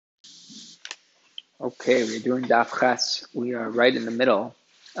Okay, we're doing Daf Ches. We are right in the middle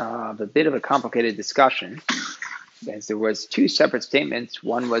of a bit of a complicated discussion, as there was two separate statements.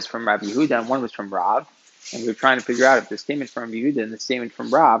 One was from Rabbi Yehuda and one was from Rav, and we were trying to figure out if the statement from Rabbi Yehuda and the statement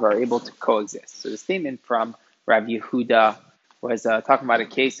from Rav are able to coexist. So the statement from Rabbi Yehuda was talking about a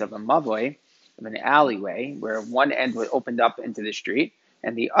case of a mavoi, of an alleyway, where one end was opened up into the street,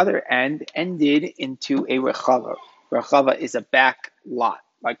 and the other end ended into a rechava. Rechava is a back lot,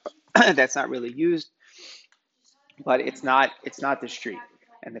 like that's not really used, but it's not the street.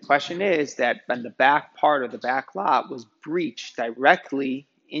 And the question is that when the back part of the back lot was breached directly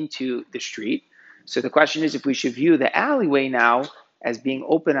into the street. So the question is if we should view the alleyway now as being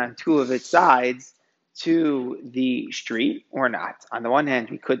open on two of its sides to the street or not. On the one hand,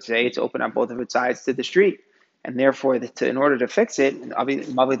 we could say it's open on both of its sides to the street. And therefore, in order to fix it, and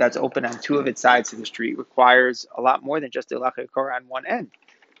obviously that's open on two of its sides to the street requires a lot more than just a lachei on one end.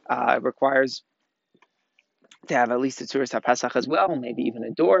 It requires to have at least a Tzuras HaPesach as well, maybe even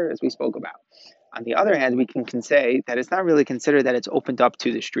a door, as we spoke about. On the other hand, we can say that it's not really considered that it's opened up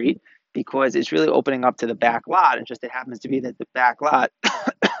to the street because it's really opening up to the back lot. And just it happens to be that the back lot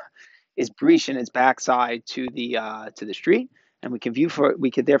is breached in its backside to the street, and we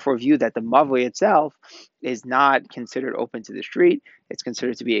could therefore view that the mavoi itself is not considered open to the street. It's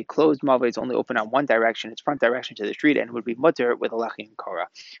considered to be a closed mavoi. It's only open on one direction, its front direction to the street, and would be mutter with a lechi and korah.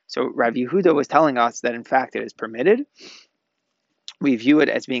 So Rav Yehuda was telling us that in fact it is permitted. We view it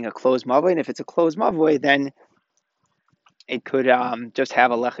as being a closed mavoi, and if it's a closed mavoi, then it could just have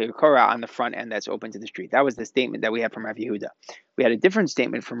a lechi or korah on the front end that's open to the street. That was the statement that we had from Rav Yehuda. We had a different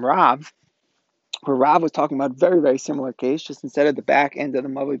statement from Rav, where Rav was talking about a very, very similar case, just instead of the back end of the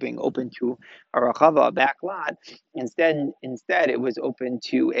mavoi being open to a rachava, a back lot, instead it was open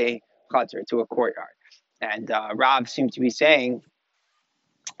to a chatzar, to a courtyard. And Rav seemed to be saying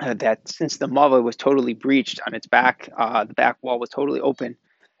that since the mavoi was totally breached on its back, the back wall was totally open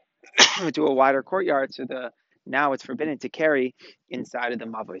to a wider courtyard, so now it's forbidden to carry inside of the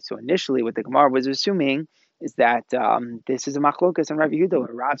mavoi. So initially, what the Gemara was assuming is that this is a machlokas on Rav Yehuda.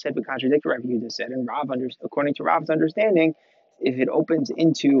 What Rav said would contradict what Rav Yehuda said, and according to Rav's understanding, if it opens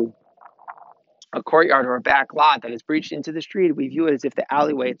into a courtyard or a back lot that is breached into the street, we view it as if the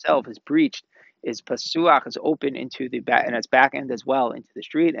alleyway itself is breached, is pasuach, is open into the back and its back end as well into the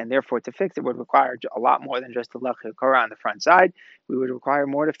street, and therefore to fix it would require a lot more than just the lechi korah on the front side. We would require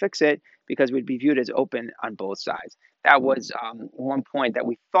more to fix it because we'd be viewed as open on both sides. That was one point that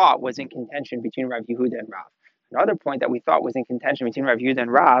we thought was in contention between Rav Yehuda and Rav. Another point that we thought was in contention between Rav Yehuda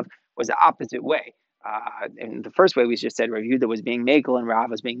and Rav was the opposite way. In the first way, we just said Rav Yehuda was being Mekel and Rav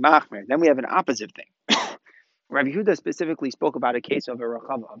was being Machmir. Then we have an opposite thing. Rav Yehuda specifically spoke about a case of a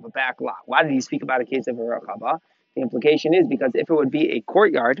rachava, of a back lot. Why did he speak about a case of a rachava? The implication is because if it would be a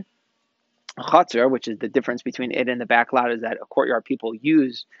courtyard, a chatzar, which is the difference between it and the back lot, is that a courtyard people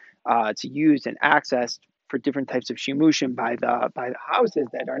use to use and access for different types of shimushim by the houses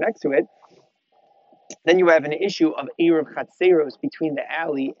that are next to it. Then you have an issue of Erev Chatzeros between the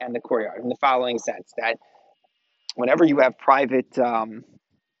alley and the courtyard in the following sense, that whenever you have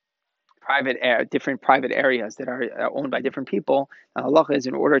different private areas that are owned by different people, halacha is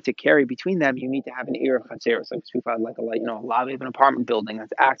in order to carry between them, you need to have an erev chatzeros. So speak about like a lobby of an apartment building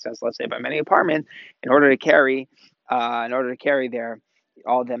that's accessed, let's say, by many apartments. In order to carry there,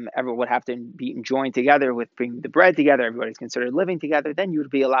 all of them ever would have to be joined together with bringing the bread together. Everybody's considered living together. Then you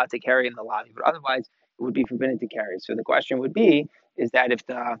would be allowed to carry in the lobby, but otherwise it would be forbidden to carry. So the question would be, is that if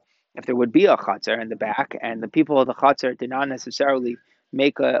there would be a chatzar in the back, and the people of the chatzar did not necessarily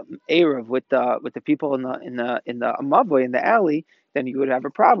make a erev with the people in the mavoi in the alley, then you would have a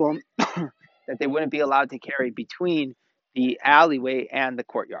problem that they wouldn't be allowed to carry between the alleyway and the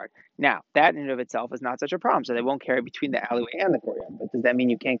courtyard. Now, that in and of itself is not such a problem, so they won't carry between the alleyway and the courtyard. But does that mean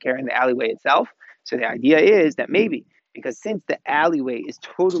you can't carry in the alleyway itself? So the idea is that maybe, because since the alleyway is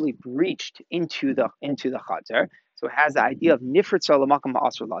totally breached into the chatzar, so it has the idea of nifrit salamakam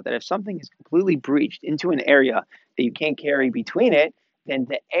asrullah, that if something is completely breached into an area that you can't carry between it, then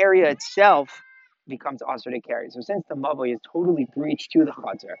the area itself becomes also to carry. So since the mavoi is totally breached to the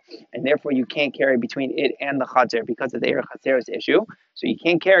chatzar, and therefore you can't carry between it and the chatzar because of the erev chatzeros issue, so you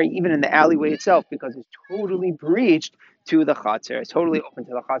can't carry even in the alleyway itself because it's totally breached to the chatzar. It's totally open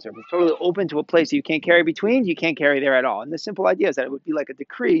to the chatzar. If it's totally open to a place that you can't carry between, you can't carry there at all. And the simple idea is that it would be like a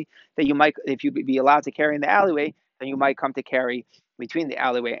decree that you might, if you be allowed to carry in the alleyway, then you might come to carry between the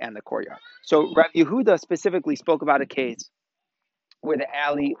alleyway and the courtyard. So Rav Yehuda specifically spoke about a case where the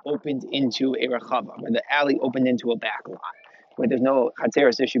alley opened into a rachava, where the alley opened into a back lot, where there's no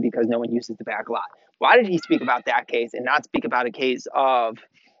chatzeros issue because no one uses the back lot. Why did he speak about that case and not speak about a case of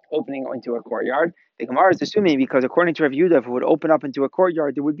opening into a courtyard. The Gemara is assuming because according to Rav Yehuda, if it would open up into a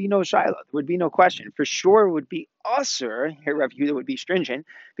courtyard, there would be no shaila, there would be no question. For sure, it would be usher. Here, Rav Yehuda would be stringent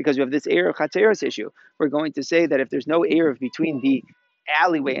because we have this Erev Chatzeros issue. We're going to say that if there's no Erev between the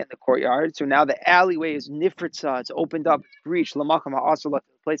alleyway and the courtyard, so now the alleyway is nifritza, it's opened up, it's breached, lamakam ha'asala,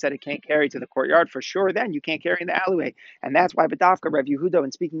 the place that it can't carry to the courtyard, for sure, then you can't carry in the alleyway. And that's why B'dafka, Rav Yehuda,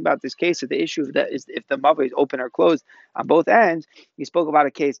 when speaking about this case of the issue of that is if the mavoi is open or closed on both ends, he spoke about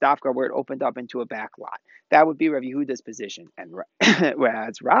a case, Dafka, where it opened up into a back lot. That would be Rav Yehuda's position. And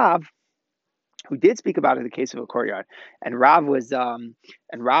whereas Rav, who did speak about it in the case of a courtyard, and Rav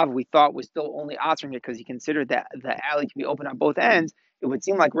we thought was still only answering it because he considered that the alley to be open on both ends. It would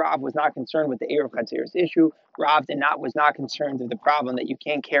seem like Rav was not concerned with the Erev Chatzeros issue. Rav was not concerned with the problem that you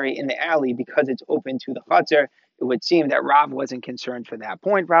can't carry in the alley because it's open to the Chatzer. It would seem that Rav wasn't concerned for that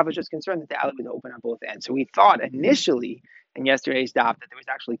point. Rav was just concerned that the alley was open on both ends. So we thought initially in yesterday's daf that there was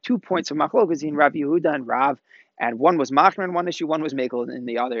actually 2 points of machlokas in Rav Yehuda and Rav, and one was machmer in one issue, one was mekel in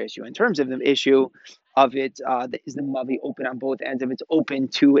the other issue. In terms of the issue of it, is the mavi open on both ends? If it's open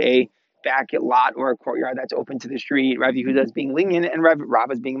to a back lot or a courtyard that's open to the street, Rav Yehuda is being lenient and Rav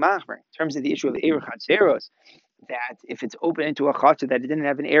is being machmer. In terms of the issue of the Erev Chatzeros, that if it's open into a chatzah that it didn't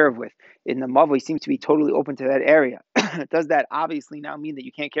have an Erev with, in the Mavoi seems to be totally open to that area. Does that obviously now mean that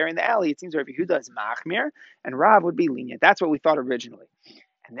you can't carry in the alley? It seems Rav Yehuda is machmir and Rav would be lenient. That's what we thought originally.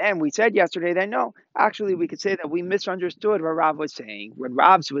 And then we said yesterday that no, actually we could say that we misunderstood what Rav was saying. When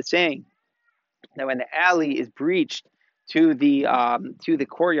Rav was saying that when the alley is breached to the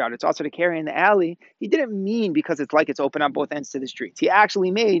courtyard, it's also to carry in the alley. He didn't mean because it's like it's open on both ends to the streets. He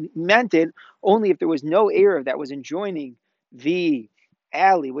actually meant it only if there was no Erev that was enjoining the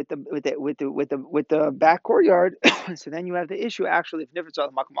alley with the back courtyard. So then you have the issue actually if nifritz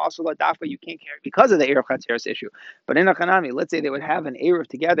al makom asula dafka you can't carry because of the Erev Chatzeros issue. But in a Chanami, let's say they would have an Erev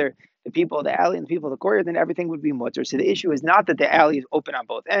together, the people of the alley and the people of the courtyard, then everything would be mutter. So the issue is not that the alley is open on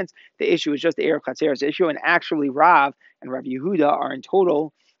both ends. The issue is just the Erev Chatzeros issue, and actually Rav and Rav Yehuda are in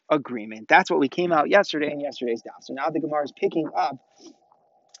total agreement. That's what we came out yesterday in yesterday's daf. So now the Gemara is picking up,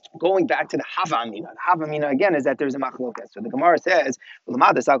 going back to the Havamina. The Havamina again is that there's a machlokas. So the Gemara says,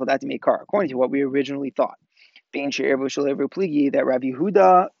 according to what we originally thought, that Rav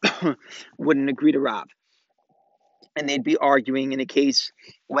Yehuda wouldn't agree to Rav. And they'd be arguing in a case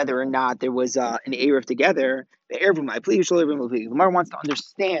whether or not there was an Erev together. The Erev might please, the Gemara wants to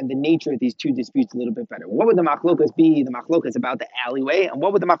understand the nature of these two disputes a little bit better. What would the machlokas be? The machlokas about the alleyway, and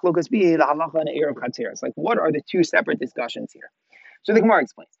what would the machlokas be? The halacha and the Erev Chatzeros. Like, what are the two separate discussions here? So the Gemara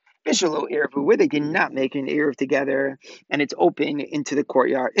explains. Bishalo Erev, where they did not make an Erev together, and it's open into the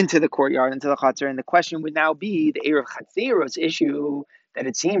courtyard, into the Chatzer, and the question would now be the Erev Chatzeros issue, that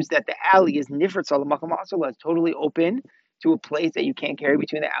it seems that the alley is nifritz al makom asula, it's totally open to a place that you can't carry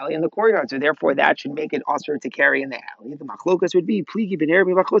between the alley and the courtyard. So therefore, that should make it usher to carry in the alley. The machlokas would be the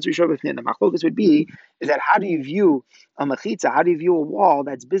machlokas would be is that how do you view a mechitza? How do you view a wall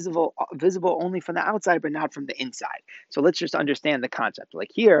that's visible only from the outside but not from the inside? So let's just understand the concept.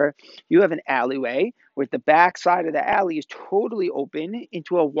 Like here, you have an alleyway where the back side of the alley is totally open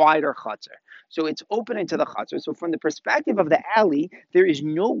into a wider chutzner. So it's open into the chutzner. So from the perspective of the alley, there is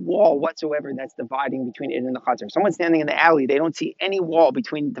no wall whatsoever that's dividing between it and the chutzner. If someone's standing in the alley, they don't see any wall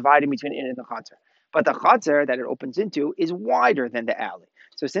dividing between it and the chutzner. But the chutzner that it opens into is wider than the alley.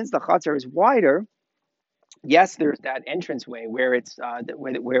 So since the chutzner is wider, yes, there's that entranceway where it's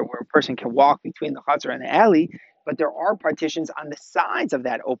where a person can walk between the chutzner and the alley, but there are partitions on the sides of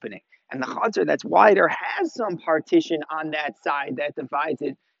that opening. And the chutzner that's wider has some partition on that side that divides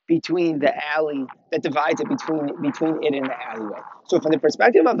it between the alley, that divides it between it and the alleyway. So from the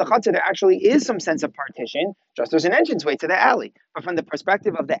perspective of the chutzner, there actually is some sense of partition, just there's an entranceway to the alley. But from the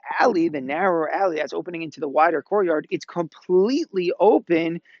perspective of the alley, the narrower alley that's opening into the wider courtyard, it's completely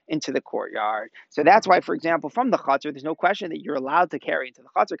open into the courtyard. So that's why, for example, from the chutzner, there's no question that you're allowed to carry into the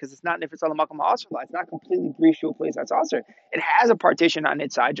chutzner because it's not nifritz al makom asula. It's not completely breached to a place that's asur. It has a partition on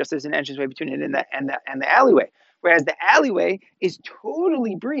its side, just as an entranceway between it and the alleyway. Whereas the alleyway is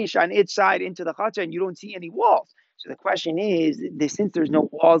totally breached on its side into the chutzner, and you don't see any walls. So the question is, since there's no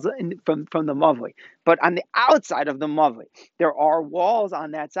walls from the mavli, but on the outside of the mavli, there are walls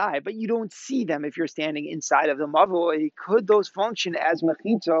on that side, but you don't see them if you're standing inside of the mavli. Could those function as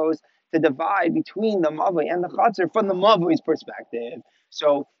mechitzos to divide between the mavli and the chutzner from the mavli's perspective?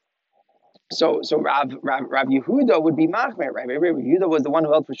 So Rav Yehuda would be machmer, right? Rav Yehuda was the one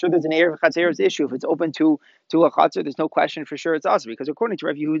who held for sure there's an Erev Chatzeros issue. If it's open to a Chatzer, there's no question for sure it's asur, because according to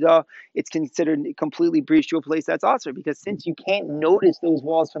Rav Yehuda, it's considered completely breached to a place that's asur, because since you can't notice those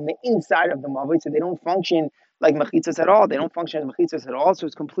walls from the inside of the mavli, so they don't function like mechitzas at all. They don't function as mechitzas at all, so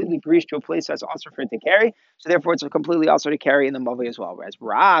it's completely breached to a place that's also for it to carry. So therefore, it's completely also to carry in the mavoi as well. Whereas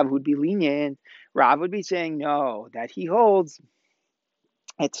Rav would be lenient. Rav would be saying no, that he holds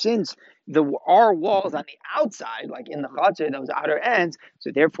and since the our walls on the outside, like in the chatzir, those outer ends, so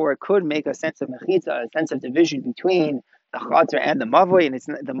therefore it could make a sense of mechitza, a sense of division between the chatzir and the mavoi, and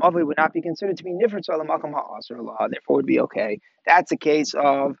the mavoi would not be considered to be nifrit so l'makom ha'asur law, therefore would be okay. That's the case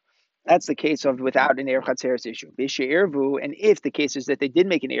of without an erev chatzeres issue. B'she'ervu, and if the case is that they did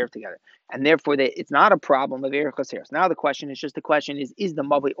make an erev together, and therefore it's not a problem of erev chatzeres. Now the question is the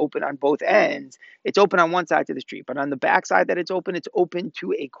mavoi open on both ends? It's open on one side to the street, but on the back side that it's open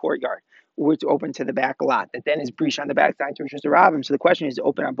to a courtyard, or it's open to the back lot that then is breached on the back side to Rosh Hashanah. So the question is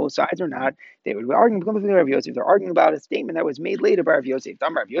open on both sides or not? They would be arguing. They're arguing about a statement that was made later by Rav Yosef.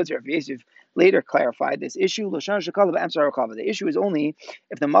 Rav Yosef later clarified this issue. The issue is only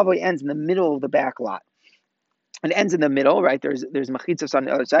if the mavoi ends in the middle of the back lot. It ends in the middle, right? There's machitzos on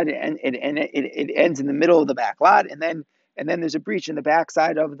the other side, and it ends in the middle of the back lot, and then there's a breach in the back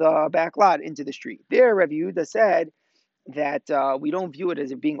side of the back lot into the street. There, Rav Yehuda said that we don't view it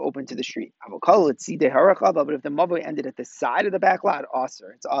as it being open to the street. But if the mavoi ended at the side of the back lot,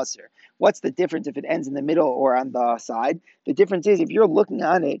 it's aser. What's the difference if it ends in the middle or on the side? The difference is if you're looking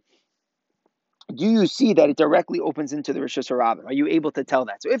on it, do you see that it directly opens into the Rosh Hashanah? Are you able to tell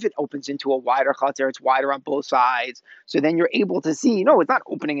that? So if it opens into a wider chatzar, it's wider on both sides. So then you're able to see, no, it's not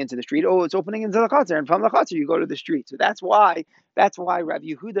opening into the street. Oh, it's opening into the chatzar, and from the chatzar you go to the street. So that's why Rav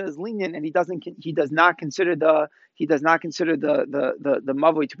Yehuda is lenient, and he does not consider the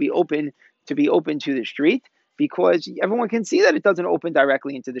mavoi to be open to the street, because everyone can see that it doesn't open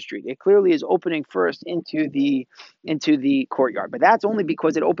directly into the street. It clearly is opening first into the courtyard, but that's only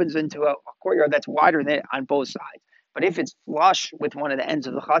because it opens into a courtyard that's wider than on both sides. But if it's flush with one of the ends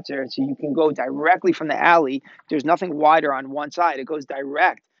of the chutzner, so you can go directly from the alley, there's nothing wider on one side. It goes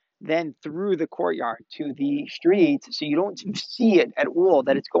direct then through the courtyard to the street, so you don't see it at all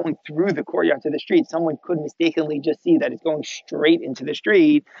that it's going through the courtyard to the street. Someone could mistakenly just see that it's going straight into the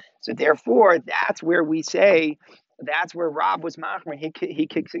street. So therefore, that's where we say, that's where Rob was machmer. He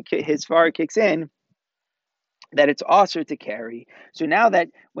kicks his far kicks in, that it's also to carry. So now that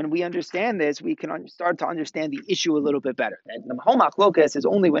when we understand this, we can start to understand the issue a little bit better. And the whole machlokas is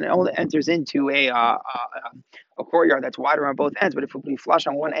only when it only enters into a courtyard that's wider on both ends. But if we flush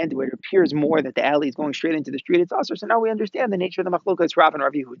on one end where it appears more that the alley is going straight into the street, it's also. So now we understand the nature of the machlokas, Rav and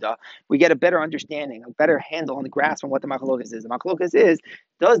Rav Yehuda. We get a better understanding, a better handle on the grasp on what the machlokas is. The machlokas is,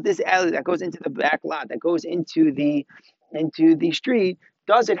 does this alley that goes into the back lot, that goes into the street,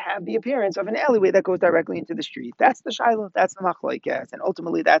 does it have the appearance of an alleyway that goes directly into the street? That's the shiloh. That's the machlokes, and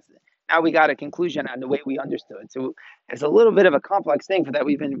ultimately, now we got a conclusion on the way we understood. So it's a little bit of a complex thing for that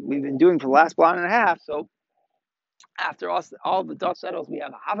we've been doing for the last block and a half. So after all the dust settles, we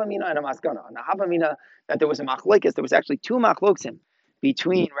have a havamina and a maskana. And the havamina that there was a machlokes, there was actually two machloksim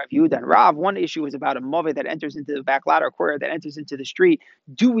between Rav Yehuda and Rav. One issue is about a mavoi that enters into the back lot or courtyard that enters into the street.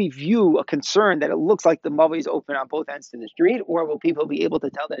 Do we view a concern that it looks like the mavoi is open on both ends to the street, or will people be able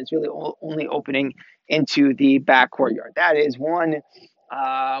to tell that it's really only opening into the back courtyard? That is one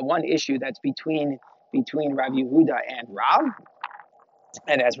issue that's between Rav Yehuda and Rav.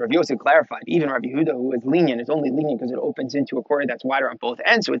 And as Rav Yosef clarified, even Rav Yehuda, who is lenient, is only lenient because it opens into a courtyard that's wider on both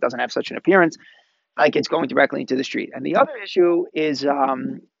ends, so it doesn't have such an appearance like it's going directly into the street. And the other issue is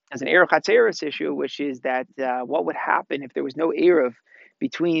as an Erev Chatzeris issue, which is that what would happen if there was no Erev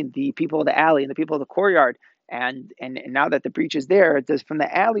between the people of the alley and the people of the courtyard, and now that the breach is there, does from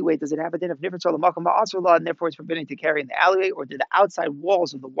the alleyway, does it have a din of nifrit l'makom ba'asur law, and therefore it's forbidden to carry in the alleyway, or do the outside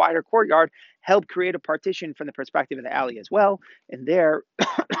walls of the wider courtyard help create a partition from the perspective of the alley as well? And there,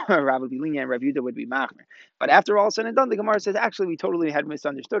 Rav would be lenient and Rav Yehuda would be machmer. But after all said and done, the Gemara says, actually, we totally had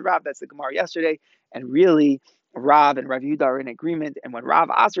misunderstood Rav. That's the Gemara yesterday. And really, Rav and Rav Yehuda are in agreement. And when Rav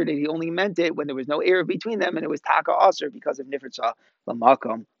Aser did, he only meant it when there was no error between them, and it was Taka Aser because of Nifrit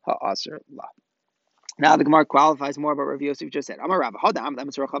L'makom Ha'aser La. Now the Gemara qualifies more about Rav Yosef just said. Amar Rav Hadam,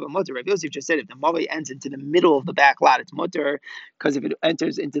 Rav Yosef just said if the mavoi ends into the middle of the back lot, it's mutter, because if it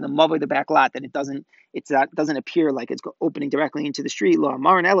enters into the mavoi the back lot, then it doesn't appear like it's opening directly into the street. Lo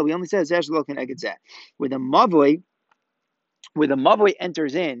Amar and Ella, we only said Zesh Lo Ken Eged Zeh. Where the mavoi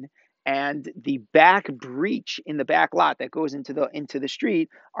enters in, and the back breach in the back lot that goes into the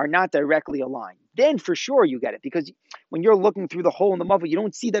street are not directly aligned, then for sure you get it, because when you're looking through the hole in the mavoi, you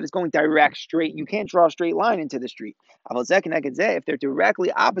don't see that it's going direct straight. You can't draw a straight line into the street. If they're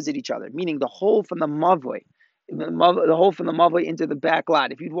directly opposite each other, meaning the hole from the mavoi into the back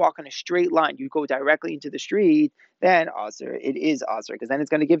lot, if you'd walk in a straight line, you'd go directly into the street, then aser, it is aser, because then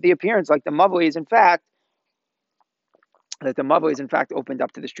it's going to give the appearance like the mavoi is in fact that the mavoi is in fact opened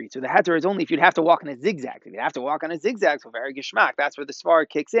up to the street. So the heter is only if you'd have to walk in a zigzag. If you have to walk on a zigzag, so very geschmack. That's where the svar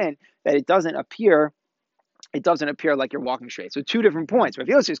kicks in, that it doesn't appear like you're walking straight. So two different points. Rav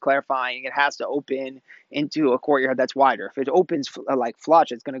Yossi is clarifying it has to open into a courtyard that's wider. If it opens like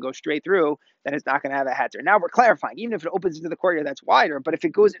flush, it's going to go straight through, then it's not going to have a heter. Now we're clarifying, even if it opens into the courtyard that's wider, but if it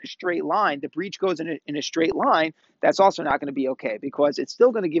goes in a straight line, the breach goes in a straight line, that's also not going to be okay because it's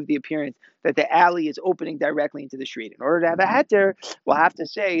still going to give the appearance that the alley is opening directly into the street. In order to have a heter, we'll have to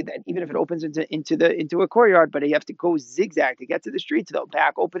say that even if it opens into a courtyard, but you have to go zigzag to get to the street, to the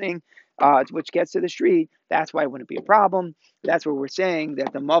back opening, which gets to the street, that's why it wouldn't be a problem. That's where we're saying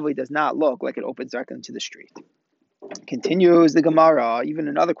that the mavli does not look like it opens directly into the street. Continues the Gemara, even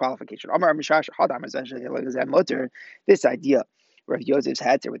another qualification. This idea, Rav Yosef's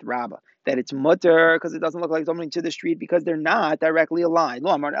heter with Rabbah, that it's mutter because it doesn't look like it's opening to the street because they're not directly aligned.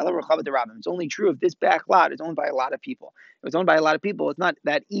 It's only true if this back lot is owned by a lot of people. If it's owned by a lot of people, it's not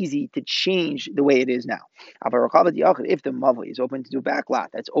that easy to change the way it is now. If the mavli is open to a back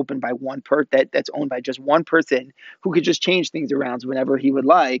lot that's owned by that's owned by just one person who could just change things around whenever he would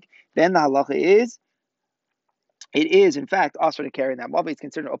like, then the halacha is it is, in fact, also to carry that mavli. It's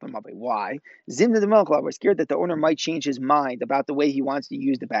considered an open mavli. Why? Zimna the Melchla, we're scared that the owner might change his mind about the way he wants to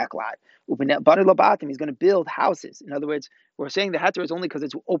use the back lot. He's going to build houses. In other words, we're saying the heter is only because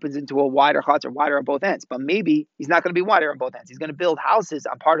it opens into a wider chutz or wider on both ends. But maybe he's not going to be wider on both ends. He's going to build houses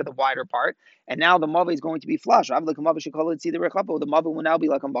on part of the wider part. And now the mavli is going to be flush. The mavli will now be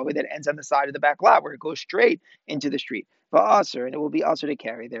like a mavli that ends on the side of the back lot where it goes straight into the street. And it will be usher to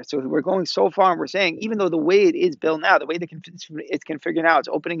carry there. So we're going so far, and we're saying even though the way it is built now, the way it's configured now, it's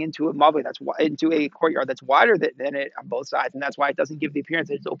opening into a mavli that's into a courtyard that's wider than it on both sides, and that's why it doesn't give the appearance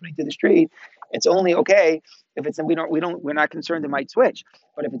that it's opening to the street. It's only okay if it's we're not concerned it might switch,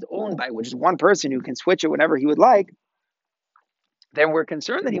 but if it's owned by just one person who can switch it whenever he would like, then we're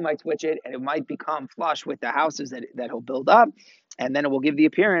concerned that he might switch it and it might become flush with the houses that he'll build up. And then it will give the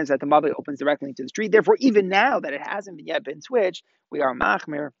appearance that the mavli opens directly into the street. Therefore, even now that it hasn't yet been switched, we are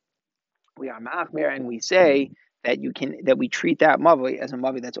machmir, and we say that we treat that mavli as a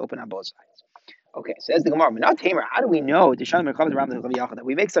mavli that's open on both sides. Okay, says the Gemara, not tamer. How do we know that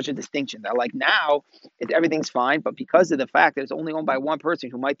we make such a distinction that like now everything's fine, but because of the fact that it's only owned by one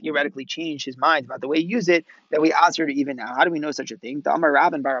person who might theoretically change his mind about the way you use it, that we ask her to even now? How do we know such a thing? There was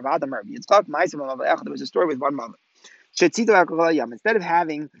a story with one mother. Instead of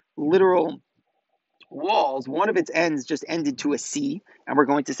having literal walls, one of its ends just ended to a sea, and we're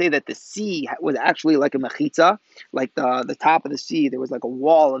going to say that the sea was actually like a mechitza, like the top of the sea. There was like a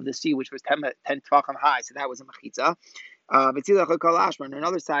wall of the sea which was 10 tefachim high, so that was a mechitza. On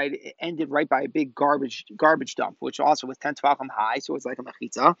another side, it ended right by a big garbage dump, which also was 10 tefachim high, so it's like a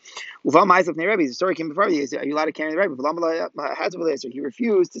mechitza. The story came before you. Are you allowed to carry the rebbe? So he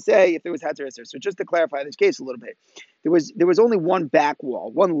refused to say if there was heter. So just to clarify this case a little bit, there was only one back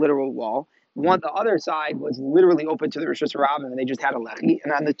wall, one literal wall. The other side was literally open to the Rosh Hashanah, and they just had a lechi.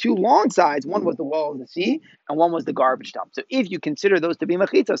 And on the two long sides, one was the wall of the sea, and one was the garbage dump. So if you consider those to be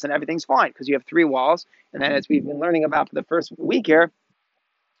mechitzos, then everything's fine, because you have three walls. And then as we've been learning about for the first week here,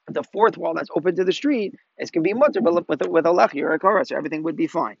 the fourth wall that's open to the street is can be mutter, but with a lechi or a korah, so everything would be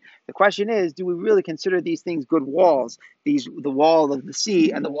fine. The question is, do we really consider these things good walls? The wall of the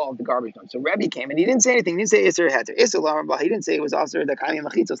sea and the wall of the garbage dump. So Rebbe came and he didn't say anything. He didn't say Isser Heter. He didn't say it was also the Kaimi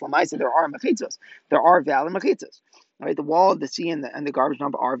Mechitzos. Lamaisa, there are mechitzos. There are valid mechitzos. Right? The wall of the sea and the garbage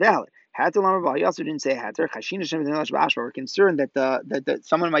dump are valid. He also didn't say Heter. We're concerned that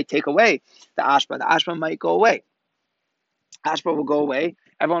someone might take away the ashba. The ashba might go away. Ashba will go away.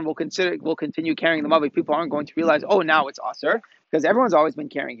 Everyone will continue carrying the mavli. People aren't going to realize, oh, now it's aser, because everyone's always been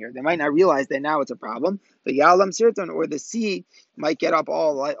carrying here. They might not realize that now it's a problem. The yalam sirton, or the sea, might get up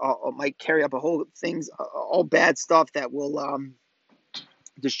might carry up all bad stuff that will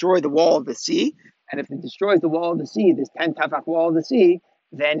destroy the wall of the sea. And if it destroys the wall of the sea, this 10 tefach wall of the sea,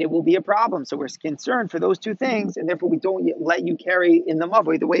 then it will be a problem. So we're concerned for those two things, and therefore we don't let you carry in the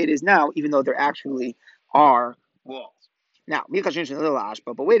mavli the way it is now, even though there actually are walls. Now, but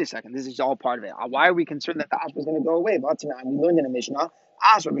wait a second, this is all part of it. Why are we concerned that the ashba is going to go away? We learned in a Mishnah,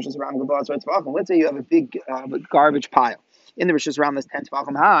 let's say you have a big garbage pile in the Rishus around this 10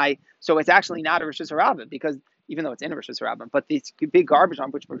 tefachim high, so it's actually not a Rishus Harabah, because even though it's in a Rishus Harabah, but this big garbage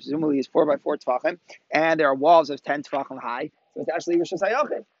dump, which presumably is 4 by 4 tefachim, and there are walls of 10 tefachim high, so it's actually Rishus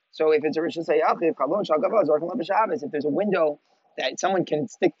Hayachid. So if it's a Rishus Hayachid, if there's a window that someone can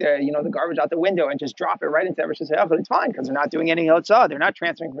stick the garbage out the window and just drop it right into that Rishus Hayachid, it's fine, because they're not doing any Hotzah. They're not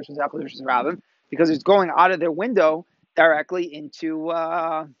transferring Rishus Hayachid to Rishus Harabah, because it's going out of their window directly into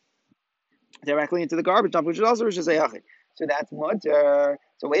the garbage dump, which is also Rishus Hayachid. So that's mutter.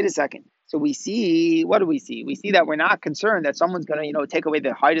 So wait a second. So we see, what do we see? We see that we're not concerned that someone's going to, take away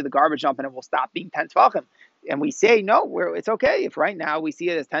the height of the garbage dump and it will stop being 10 tefachim. And we say, no, it's okay. If right now we see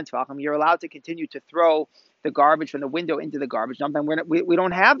it as 10 tefachim, you're allowed to continue to throw the garbage from the window into the garbage dump. And we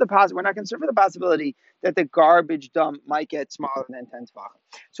don't have we're not concerned for the possibility that the garbage dump might get smaller than 10 tefachim.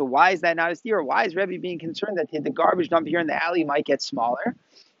 So why is that not a steer? Why is Rebbe being concerned that the garbage dump here in the alley might get smaller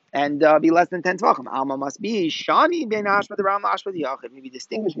and be less than 10 tvachim? Alma must be shani ben ashma the ram ashma the yachid. Maybe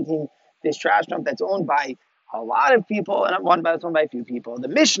distinguish between this trash dump that's owned by a lot of people and one that's owned by a few people. The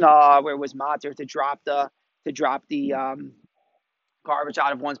Mishnah, where it was matir to drop the garbage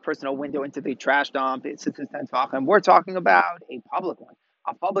out of one's personal window into the trash dump, it's 10 tvachim. We're talking about a public one.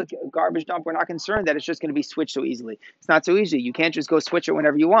 A public garbage dump, we're not concerned that it's just going to be switched so easily. It's not so easy. You can't just go switch it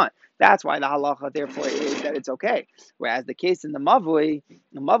whenever you want. That's why the halacha, therefore, is that it's okay. Whereas the case in the Mavui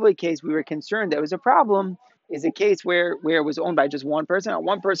case, we were concerned there was a problem, is a case where it was owned by just one person. And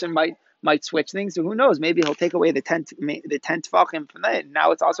one person might switch things. So who knows? Maybe he'll take away the tent tefachim from that.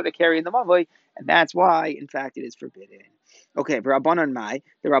 Now it's also to carry in the Mavui, and that's why, in fact, it is forbidden. Okay, Rabbanan Mai,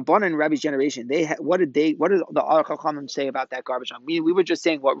 the Rabbanan Rebbe's generation, what did the Aruch HaChamim say about that garbage dump? We were just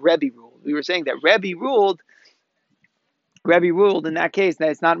saying what Rebbe ruled. We were saying that Rebbe ruled in that case that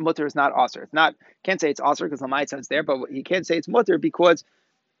it's not mutter, it's not aser. It's not, can't say it's aser because Lamaitza is there, but he can't say it's mutter because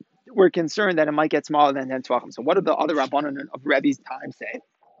we're concerned that it might get smaller than 10 tvachim. So what do the other Rabbanan of Rebbe's time say?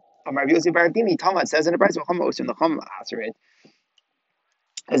 Rabbi Yosef Bar Dimi, Talmud says in the Brayso, the Chum aser it.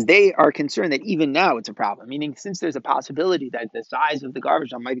 Because they are concerned that even now it's a problem. Meaning, since there's a possibility that the size of the garbage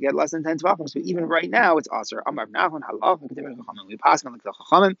dump might get less than 10 tvachim, so even right now it's aser. Amar Nachman halach we pass on like the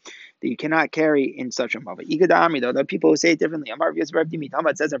chachamim that you cannot carry in such a mava. Igadami though, the people who say it differently. Amar Yosef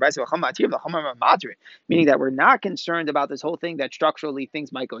Talmud says meaning that we're not concerned about this whole thing that structurally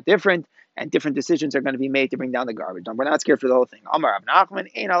things might go different and different decisions are going to be made to bring down the garbage dump. We're not scared for the whole thing. Amar Nachman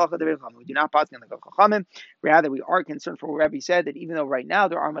ain't halacha de chachamim. We do not pass on like the chachamim. Rather, we are concerned for what Rebbe said that even though right now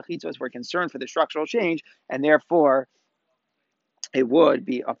there are mechitzos, we're concerned for the structural change, and therefore it would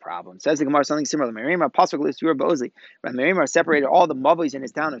be a problem. Says the Gemara something similar. Merimar pasuk lists Surah Bozli. When Merimar separated all the mavlis in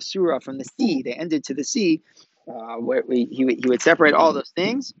his town of Surah from the sea, they ended to the sea, where he would separate all those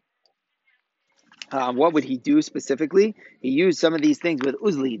things. What would he do specifically? He used some of these things with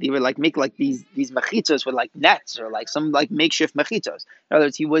uzli. They would make these mechitzos with like nets or like some like makeshift mechitzos. In other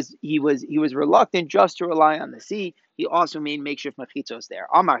words, he was reluctant just to rely on the sea. He also made makeshift mechitzos there.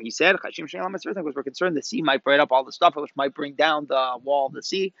 Amar, he said, because we're concerned the sea might break up all the stuff, which might bring down the wall of the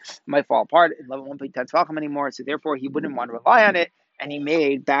sea. It might fall apart in level 1.10 tvachim anymore. So therefore, he wouldn't want to rely on it, and he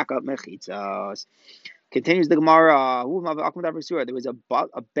made backup mechitzos. Continues the Gemara. There was a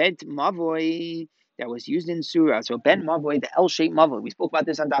bent mavoi that was used in surah. So bent mavoi, the L-shaped mavoi. We spoke about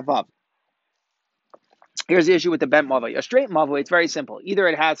this on Davav. Here's the issue with the bent mavoi. A straight mavoi, it's very simple. Either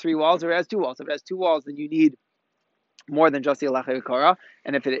it has 3 walls or it has 2 walls. If it has 2 walls, then you need more than just the Alachei Korah.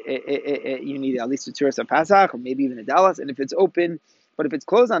 And if you need at least a Tzuras HaPasach or maybe even a Dalas. And if it's open, but if it's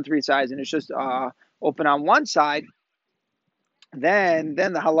closed on 3 sides and it's just open on one side, then the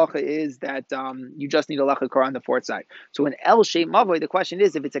halacha is that you just need a lachei korah on the 4th side. So an L-shaped mavoi, the question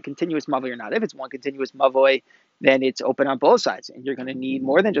is if it's a continuous mavoi or not. If it's one continuous mavoi, then it's open on both sides, and you're going to need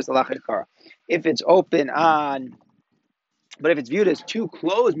more than just a lachei korah. If it's but if it's viewed as 2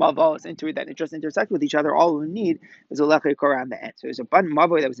 closed mavos into it that it just intersect with each other, all we need is a lachei korah on the end. So there's a button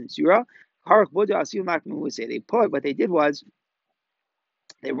mavoi that was in surah. What they did was,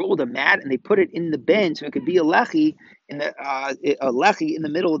 they rolled a mat and they put it in the bend so it could be a lechi in the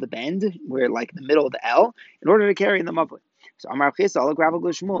middle of the bend, where like the middle of the L, in order to carry in the mavoi. So Amar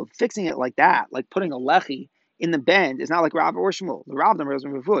Chisa, fixing it like that, like putting a lechi in the bend, is not like Rav or Shmuel. The Rav was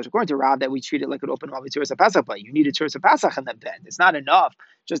foolish. According to Rav, that we treat it like an open mavoi Tzuras HaPasach, but you need a Tzuras HaPasach in the bend. It's not enough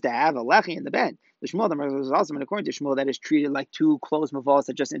just to have a lechi in the bend. The Shmuel was also, according to Shmuel, that is treated like 2 closed mavos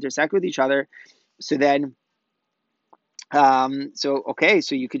that just intersect with each other. So then. So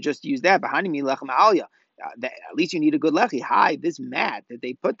you could just use that. Behind me, lechem alya. At least you need a good lechi. Hi, this mat that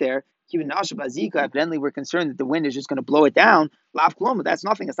they put there, evidently we're concerned that the wind is just going to blow it down. Lav kloma, that's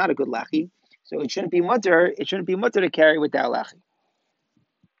nothing. It's not a good lechi. So it shouldn't be mutter. It shouldn't be mutter to carry with that lechi.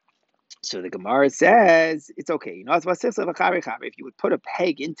 So the Gemara says it's okay. If you would put a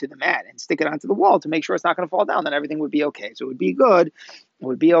peg into the mat and stick it onto the wall to make sure it's not going to fall down, then everything would be okay. So it would be good. It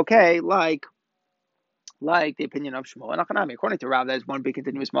would be okay, like the opinion of Shmuel and Achanami. According to Rav, that is one big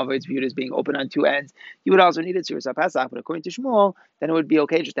continuous mavoi. It's viewed as being open on 2 ends. You would also need a Tzuras HaPasach, but according to Shmuel, then it would be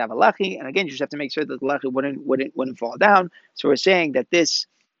okay just to have a lechi. And again, you just have to make sure that the lechi wouldn't fall down. So we're saying that this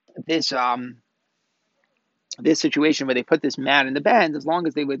this situation where they put this mat in the bend, as long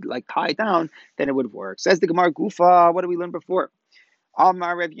as they would like tie it down, then it would work. Says the Gemara Gufa. What did we learn before? If the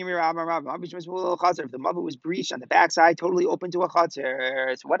mother was breached on the backside, totally open to a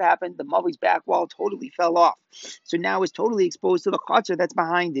chatzar. So what happened? The mother's back wall totally fell off. So now it's totally exposed to the chatzar that's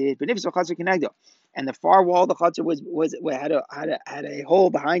behind it. But if it's a chatzar connected, and the far wall, the chatzar had a hole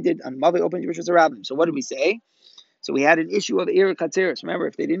behind it, and mother opened Rishus Harabim. So what did we say? So we had an issue of Erev Katzeris. Remember,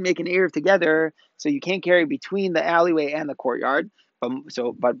 if they didn't make an Erev together, so you can't carry between the alleyway and the courtyard.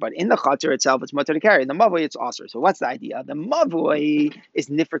 But in the Chatzir itself, it's mutter to carry. In the Mavoi, it's aser. So what's the idea? The Mavoi is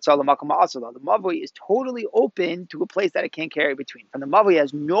nifrit salamakum asala. The Mavoi is totally open to a place that it can't carry between. From the Mavoi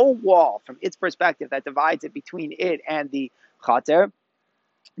has no wall from its perspective that divides it between it and the Chatzir.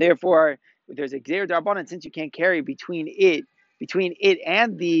 Therefore, there's a Gzeir Darbanan, since you can't carry between it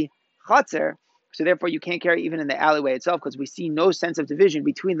and the Chatzir. So therefore, you can't carry even in the alleyway itself because we see no sense of division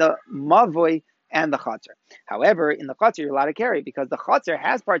between the mavoi and the chatzar. However, in the chatzar, you're allowed to carry because the chatzar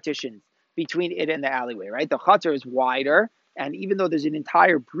has partitions between it and the alleyway, right? The chatzar is wider, and even though there's an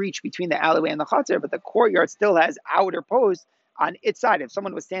entire breach between the alleyway and the chatzar, but the courtyard still has outer posts on its side. If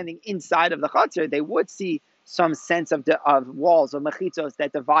someone was standing inside of the chatzar, they would see some sense of walls, of mechitzos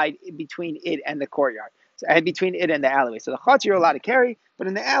that divide between it and the courtyard. And between it and the alleyway. So the chatzar you're allowed to carry, but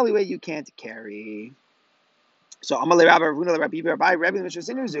in the alleyway you can't carry. So Amalei Rabbi Ravuna Rabbi Rabbi Rabbi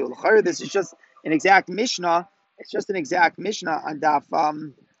Mishnah. This is just an exact Mishnah. It's just an exact Mishnah on Daf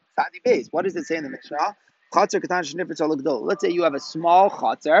Sadi Beis. What does it say in the Mishnah? Chatzar katan shnifetz alugdol. Let's say you have a small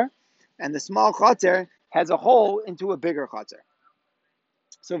chatzar, and the small chatzar has a hole into a bigger chatzar.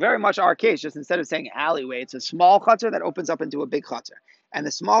 So very much our case, just instead of saying alleyway, it's a small chutzner that opens up into a big chutzner. And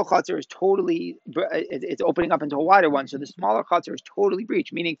the small chutzner is totally, it's opening up into a wider one. So the smaller chutzner is totally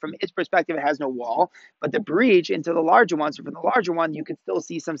breached, meaning from its perspective, it has no wall. But the breach into the larger one, so from the larger one, you can still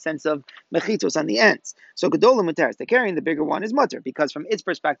see some sense of mechitos on the ends. So gedolim muteres, the carrying the bigger one is mutter, because from its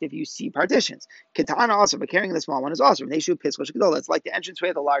perspective, you see partitions. Ketana also, but carrying the small one is also. Neshu piskosh gedolah, it's like the entranceway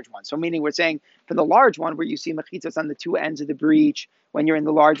of the large one. So meaning we're saying from the large one, where you see mechitos on the two ends of the breach, when you're in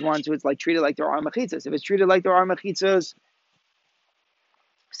the large one, so it's like treated like there are mechitzos. If it's treated like there are mechitzos,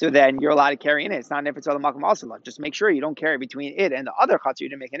 so then you're allowed to carry in it. It's not an ifritz makom asala. Just make sure you don't carry between it and the other chatzar you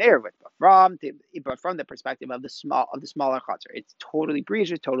didn't make an error with. But from the perspective of the smaller chatzar, it's totally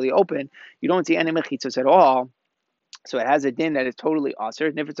breached, it's totally open. You don't see any mechitzos at all. So it has a din that is totally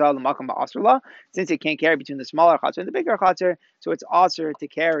aser. Since it can't carry between the smaller chatzar and the bigger chatzar, so it's aser to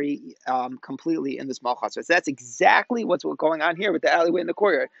carry completely in the small chatzar. So that's exactly what's going on here with the alleyway and the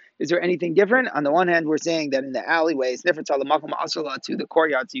courtyard. Is there anything different? On the one hand, we're saying that in the alleyway, it's different to the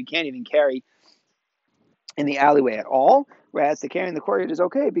courtyard, so you can't even carry in the alleyway at all, whereas the carrying the courtyard is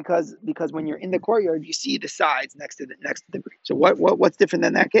okay because when you're in the courtyard you see the sides next to the breach. So what's different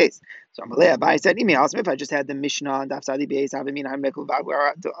than that case? So I said, if I just had the Mishnah and Daf Sadi Beis, I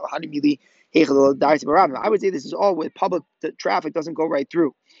would say this is all with public traffic doesn't go right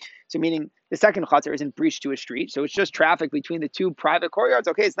through. So meaning the second chatzar isn't breached to a street, so it's just traffic between the two private courtyards.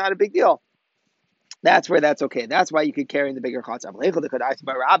 Okay, it's not a big deal. That's where that's okay. That's why you could carry in the bigger chatzar.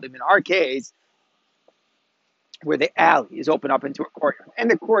 In our case, where the alley is open up into a courtyard, and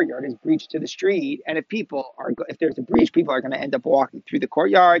the courtyard is breached to the street, and if there's a breach, people are going to end up walking through the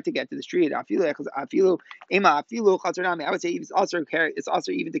courtyard to get to the street. I would say it's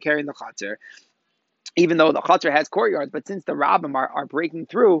also even to carry in the chatzar, even though the chatzar has courtyards. But since the rabbim are breaking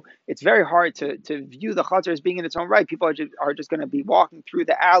through, it's very hard to view the chatzar as being in its own right. People are just going to be walking through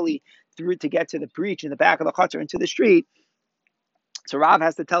the alley through to get to the breach in the back of the chatzar into the street. So Rav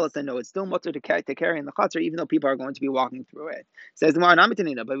has to tell us that no, it's still mutter to carry in the chatzar, even though people are going to be walking through it. Says the Gemara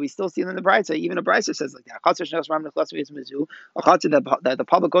Namitanina, but we still see it in the Brisa. Even a Brisa says like that. A chatzar that the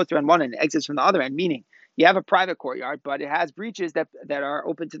public goes through on one end and exits from the other end, meaning you have a private courtyard, but it has breaches that are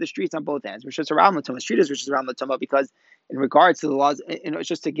open to the streets on both ends. Rishus around the Tumah. Street is Rishus around the Tumah because in regards to the laws, it's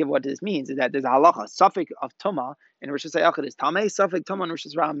just to give what this means is that there's a halacha, suffix of Tumah, and Rishus Hayachid is Tameh, suffix Tumah, and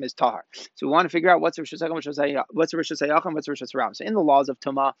Rishus Ram is Tahar. So we want to figure out what's a Rishus Hayachid, what's a Rishus Hayachid, and what's a Rishus Ram. So in the laws of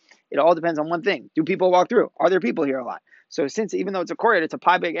Tumah, it all depends on one thing. Do people walk through? Are there people here a lot? So since even though it's a courtyard, it's a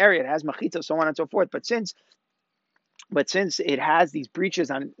pie big area, it has machitza, so on and so forth. But since it has these breaches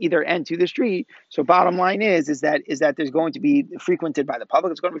on either end to the street, so bottom line is that there's going to be frequented by the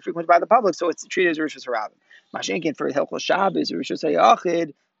public. It's going to be frequented by the public, so it's treated as Rishus Harabim. Mashenkin for Hilchos Shabbos, Rishus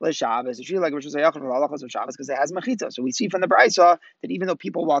Hayachid l'Shabbos. It's treated like Rishus Hayachid for Halachos of Shabbos because it has machitza. So we see from the Brisa that even though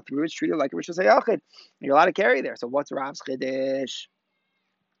people walk through, it's treated like a Rishus Hayachid. You're allowed to carry there. So what's Rav's chiddush?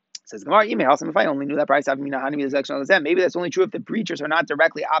 Says Gemara, if I only knew that price, maybe that's only true if the breachers are not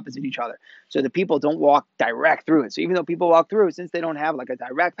directly opposite each other. So the people don't walk direct through it. So even though people walk through, since they don't have like a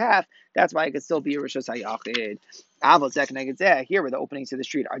direct path, that's why it could still be a Rishus HaYachid. Here, where the openings to the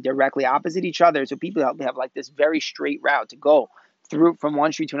street are directly opposite each other, so people have like this very straight route to go through from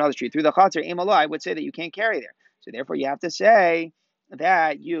one street to another street. Through the Chatzar, I would say that you can't carry there. So therefore, you have to say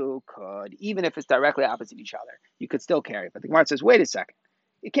that you could, even if it's directly opposite each other, you could still carry. But the Gemara says, wait a second.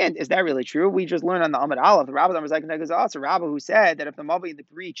 You can't. Is that really true? We just learned on the Amud Aleph, the Rabbi was like also Rabbi who said that if the Mavi and the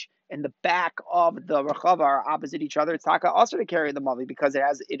breach in the back of the Rechava are opposite each other, it's taka also to carry the Mavi because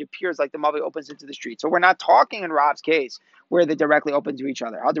it appears like the Mavi opens into the street. So we're not talking in Rab's case where they directly open to each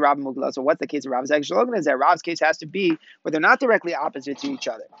other. So what's the case of Rab's actually is that Rab's case has to be where they're not directly opposite to each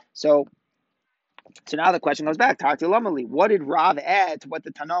other. So now the question goes back. Tati Lamali, what did Rav add to what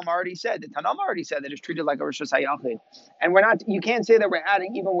the Tanam already said? The Tanam already said that it's treated like a Rishus HaYachid. And we're not, you can't say that we're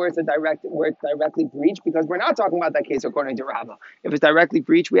adding even where it's directly breached, because we're not talking about that case according to Rava. If it's directly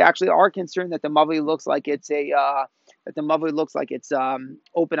breached, we actually are concerned that the Mavi looks like it's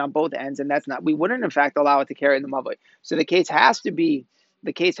open on both ends, and that's not, we wouldn't in fact allow it to carry the Mavi. So the case has to be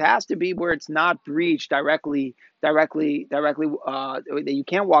where it's not breached directly, that you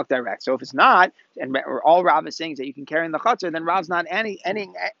can't walk direct. So if it's not, and all Rav is saying is that you can carry in the chutzner, then Rav's not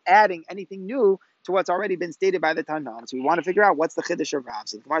adding anything new to what's already been stated by the Tanam. So we want to figure out what's the chiddush of Rav.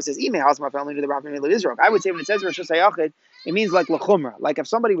 So the Gemara says, the Rav Israel. I would say when it says Rishus HaYachid, it means like l'chumra. Like if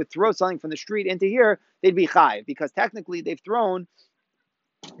somebody would throw something from the street into here, they'd be chayiv, because technically they've thrown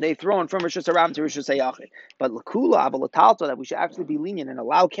from Rishus HaRabim to Rishus HaYachid. But l'kula, but that we should actually be lenient and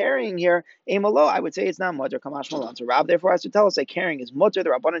allow carrying here, emalo, I would say it's not mutter, kamash malan. So Rab therefore has to tell us that carrying is mutter.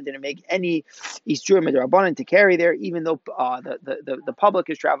 The Rabbanan didn't make any isur with the Rabbanan to carry there, even though the public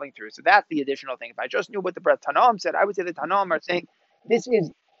is traveling through. So that's the additional thing. If I just knew what the Tanam said, I would say the Tanam are saying this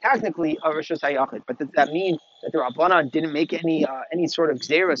is technically a Rishus HaYachid. But does that mean that the Rabbanan didn't make any sort of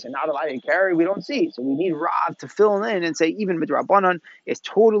xeris and not allowed to carry? We don't see. So we need Rav to fill in and say even with Rabbanan, it's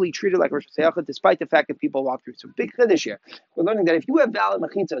totally treated like Rishus HaYachid, despite the fact that people walk through. So big chiddush here. We're learning that if you have valid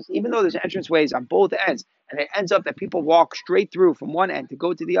mechitzos, even though there's entranceways on both ends, and it ends up that people walk straight through from one end to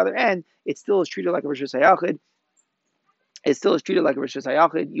go to the other end, it still is treated like a Rishus HaYachid. It still is treated like a Rishus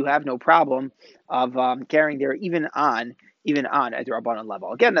HaYachid. You have no problem of carrying there, even on at the Rabbanan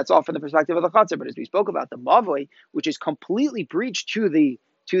level. Again, that's all from the perspective of the Chatzar. But as we spoke about, the Mavoi, which is completely breached to the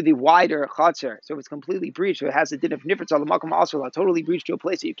wider Chatzar, so if it's completely breached, so it has a din of Nifritz al Makom also totally breached to a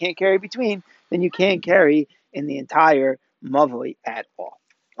place that you can't carry between, then you can't carry in the entire Mavoi at all.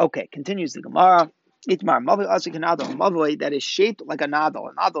 Okay, continues the Gemara. Itmar Mavoi also kanadol, Mavoi that is shaped like a nadol.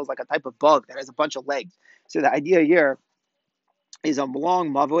 A nadol is like a type of bug that has a bunch of legs. So the idea here is a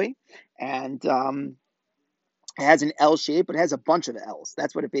long Mavoi, and it has an L shape, but it has a bunch of L's.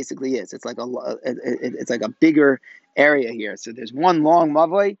 That's what it basically is. It's like a bigger area here. So there's one long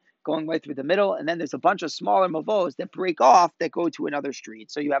mavoi going right through the middle, and then there's a bunch of smaller mavos that break off that go to another street.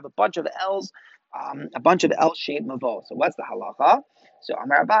 So you have a bunch of L's, a bunch of L-shaped mavos. So what's the halacha? So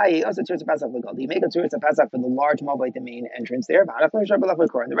Amar Abaye, also Tzuras HaPesach legal. You make a Tzuras HaPesach for the large mavoi, the main entrance there. And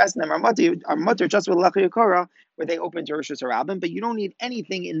the rest of them are mutter just with Lech Yekora, where they open to Rishus HaRabim, but you don't need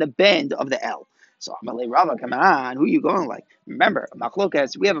anything in the bend of the L. So Amalei Rava, come on, who are you going like? Remember,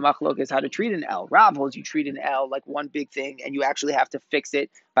 machlokas, we have a machlokas how to treat an L. Rav holds you treat an L like one big thing, and you actually have to fix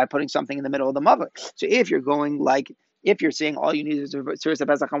it by putting something in the middle of the mother. So if you're saying all you need is Tzuras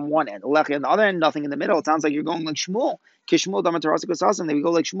HaPesach on one end, Lechi on the other end, nothing in the middle, it sounds like you're going like Shmuel. Kishmuel Damatarasikasasim, then we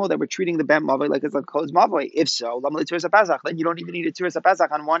go like Shmuel, that we're treating the bent mavoi like it's like closed mavoi. If so, Lamalei Tzuras HaPesach, then you don't even need a Tzuras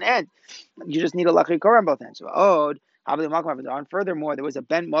HaPesach on one end. You just need a Lechi Korah on both ends. So and furthermore, there was a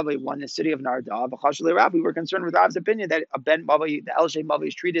ben mavoi one in the city of Narda. We were concerned with Rav's opinion that a ben mavoi, the L-shaped mavoi,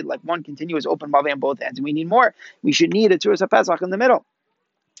 is treated like one continuous open mavoi on both ends, and we need more. We should need a Tzuras HaPesach in the middle.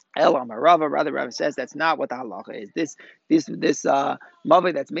 Rava, rather Rava says that's not what the halacha is. This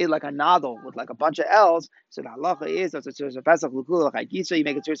mavoi that's made like a nadol with like a bunch of L's. So the halacha is that's a Tzuras HaPesach l'kula l'chaygisa. You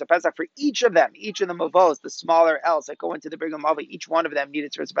make a Tzuras HaPesach for each of them, each of the mavos, the smaller L's that go into the bigger mavoi. Each one of them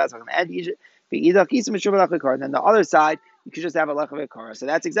needed Tzuras HaPesach, and then the other side you could just have a Lech Yekora. So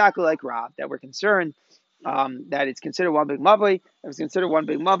that's exactly like Rav, that we're concerned that it's considered one big mavoi. If it's considered one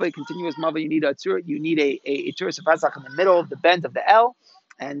big mavoi, continuous mavoi, you need a Tzuras HaPesach in the middle of the bend of the L.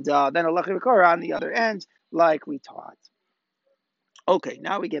 And then a Lech Yekora on the other end, like we taught. Okay,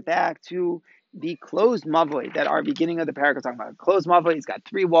 now we get back to the closed mavoi that our beginning of the paragraph talking about. Closed mavoi, it's got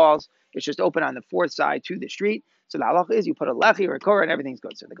 3 walls. It's just open on the 4th side to the street. So the halacha is you put a lechi or a korah and everything's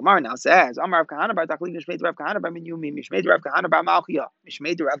good. So the Gemara now says, Amar Rav Kahana bar Tachli Mishmei Rav Kahana bar Minyumi Mishmei Rav Kahana bar Malchia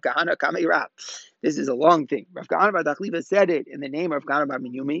Mishmei Rav Kahana Kamei Rav. This is a long thing. Rav Kahana bar Tachli said it in the name of Rav Kahana bar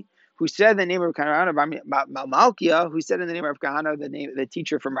Minyumi. who said the name of Kahana Malkia, who said in the name of Kahana the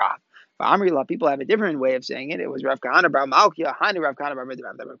teacher from Rav. Amrila, people have a different way of saying it. It was Rav Kahana Bar Malkia, Hani Rav Kahana Bar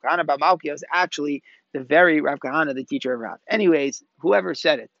Midrav. Rav Kahana Bar Malkia is actually the very Rav Kahana, the teacher of Rav. Anyways, whoever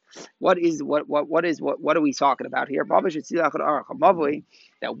said it, what are we talking about here? That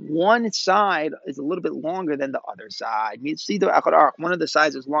one side is a little bit longer than the other side. One of the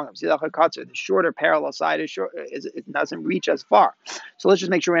sides is longer. The shorter parallel side is short, it doesn't reach as far. So let's just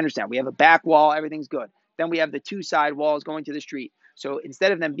make sure we understand. We have a back wall, everything's good. Then we have the two side walls going to the street. So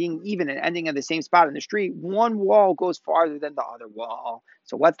instead of them being even and ending at the same spot in the street, one wall goes farther than the other wall.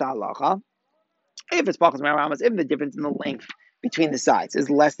 So what's the halacha? If it's pachas amos, if the difference in the length between the sides is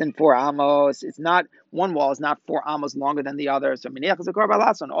less than 4 amos, it's not one wall is not 4 amos longer than the other. So miniach is a korah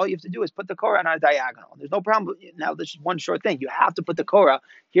balason. All you have to do is put the korah on a diagonal. There's no problem. Now this is one short thing. You have to put the korah.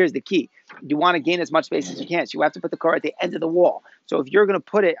 Here's the key. You want to gain as much space as you can. So you have to put the korah at the end of the wall. So if you're going to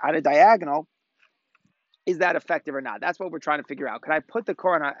put it on a diagonal, is that effective or not? That's what we're trying to figure out. Can I put the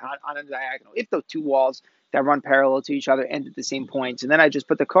korah on a diagonal? If those two walls that run parallel to each other end at the same points, and then I just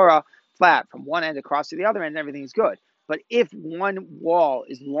put the korah flat from one end across to the other end, everything's good. But if one wall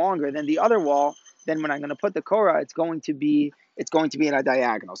is longer than the other wall, then when I'm going to put the korah, it's going to be in a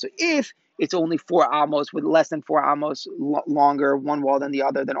diagonal. So if it's only 4 amos with less than 4 amos longer one wall than the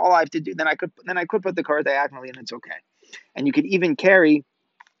other, then all I have to do then I could put the korah diagonally and it's okay. And you could even carry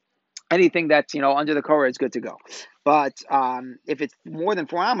anything that's under the korah is good to go. But if it's more than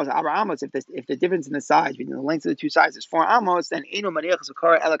 4 amos, if the difference in the size between the lengths of the two sides is 4 amos, then you can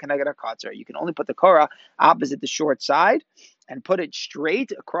only put the korah opposite the short side and put it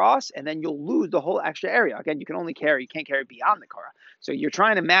straight across, and then you'll lose the whole extra area. Again, you can't carry beyond the korah. So you're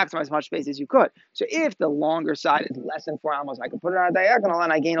trying to maximize as much space as you could. So if the longer side is less than 4 amos, I can put it on a diagonal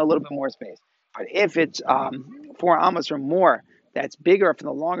and I gain a little bit more space. But if it's 4 amos or more, that's bigger from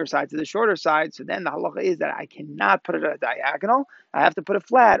the longer side to the shorter side, so then the halacha is that I cannot put it at a diagonal. I have to put it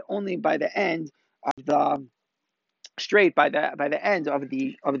flat only by the end of the straight by the end of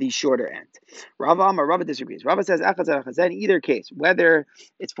the shorter end. Rava disagrees. Rava says in either case, whether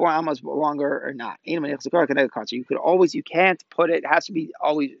it's 4 amos longer or not. You can't put it. It has to be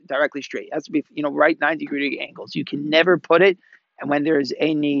always directly straight. It has to be right 90-degree angles. You can never put it, and when there's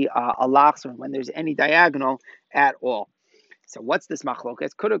any alachs, when there's any diagonal at all. So what's this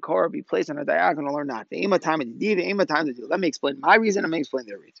machlokas? Could a korah be placed on a diagonal or not? Let me explain my reason. I'm going to explain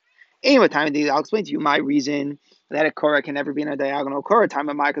their reason. I'll explain to you my reason that a korah can never be in a diagonal. Korah time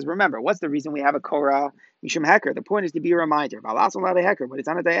of my, because remember, what's the reason we have a korah? Mishum heker. The point is to be a reminder. But it's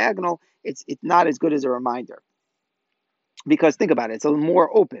on a diagonal. It's not as good as a reminder. Because think about it, it's a little more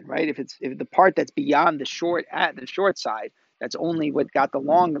open, right? If the part that's beyond the short side, that's only what got the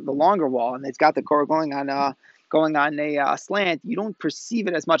longer wall, and it's got the korah going on a slant, you don't perceive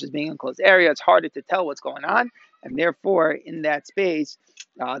it as much as being in a closed area. It's harder to tell what's going on, and therefore in that space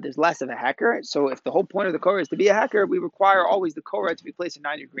there's less of a heker. So if the whole point of the korah is to be a heker, we require always the korah to be placed at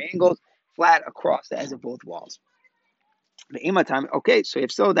 90-degree angles, flat across the edge of both walls. The ema time, okay, so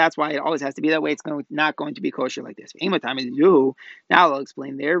if so, that's why it always has to be that way. It's not going to be kosher like this. Ema time is you. Now I'll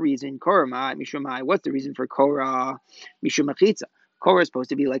explain their reason. Korah mishumai. What's the reason for korah? Mishum machitza. Korah is supposed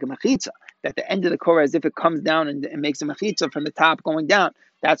to be like a machitza. That the end of the korah, as if it comes down and makes a machitza from the top going down.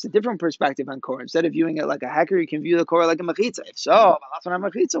 That's a different perspective on korah. Instead of viewing it like a heker, you can view the korah like a machitza. If so,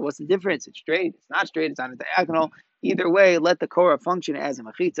 what's the difference? It's straight. It's not straight. It's on a diagonal. Either way, let the korah function as a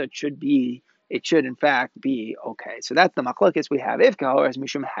machitza. It should in fact be okay. So that's the machlokes we have. If korah is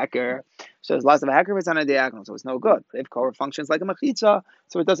mishum heker, so there's lots of heker if it's on a diagonal, so it's no good. But if korah functions like a machitza,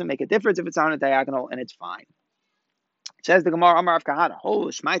 so it doesn't make a difference if it's on a diagonal, and it's fine. Says the Gemara, Amar of Kahana. Oh,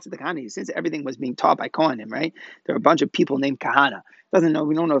 Shmaitz of the Kahana. Since everything was being taught by Kohanim, right? There are a bunch of people named Kahana.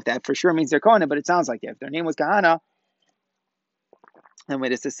 We don't know if that for sure means they're Kohanim, but it sounds like it. If their name was Kahana, then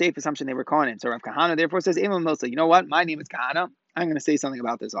it's a safe assumption they were Kohanim. So Rav Kahana therefore says, you know what? My name is Kahana. I'm going to say something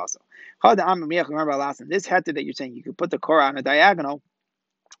about this also. This heter that you're saying you could put the korah on a diagonal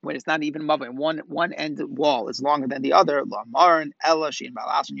when it's not even mavah, one end wall is longer than the other. This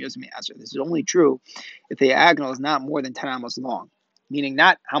is only true if the diagonal is not more than 10 amos long, meaning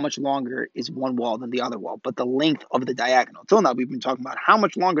not how much longer is one wall than the other wall, but the length of the diagonal. Until now, we've been talking about how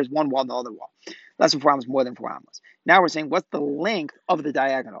much longer is one wall than the other wall. Less than 4 amos, more than 4 amos. Now we're saying what's the length of the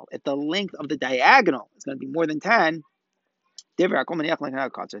diagonal? If the length of the diagonal is going to be more than 10, then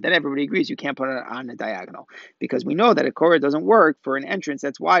everybody agrees you can't put it on a diagonal, because we know that a korah doesn't work for an entrance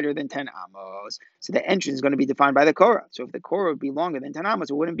that's wider than 10 amos. So the entrance is going to be defined by the korah. So if the korah would be longer than 10 amos,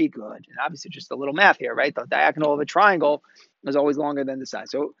 it wouldn't be good. And obviously, just a little math here, right? The diagonal of a triangle is always longer than the side.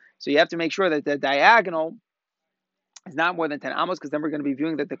 So you have to make sure that the diagonal It's not more than 10 amos, because then we're going to be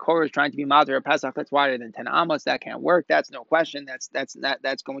viewing that the Korah is trying to be Mazer or Pesach that's wider than 10 amos. That can't work. That's no question. That's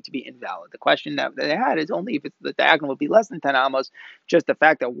going to be invalid. The question that they had is only if it's the diagonal will be less than 10 amos. Just the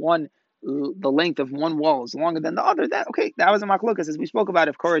fact that the length of one wall is longer than the other. That was a machlokas, as we spoke about,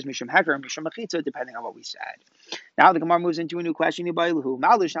 if Korah is Mishum Heker or Mishum Mechitza, depending on what we said. Now the Gemara moves into a new question. What's the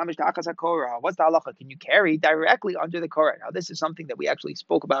halacha? Can you carry directly under the Korah? Now this is something that we actually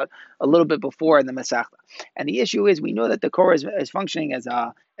spoke about a little bit before in the Masechta. And the issue is, we know that the Korah is functioning as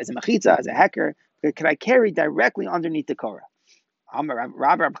a mechitza, as a heker. Can I carry directly underneath the Korah? Or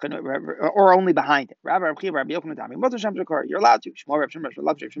only behind it? You're allowed to. You're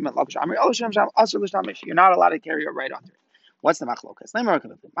not allowed to carry it right under it. What's the machlokas?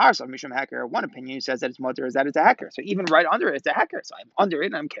 One opinion says that it's mutter is that it's a hecker. So even right under it, it's a hecker. So I'm under it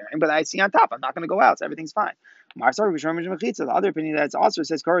and I'm carrying, but I see on top. I'm not going to go out, so everything's fine. The other opinion that it's also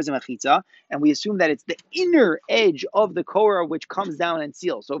says Korah is a mechitza, and we assume that it's the inner edge of the Korah which comes down and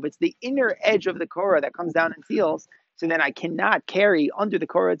seals. So if it's the inner edge of the Korah that comes down and seals, so then I cannot carry under the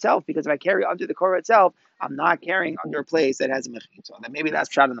Korah itself, because if I carry under the Korah itself, I'm not carrying under a place that has a mechitza. Then maybe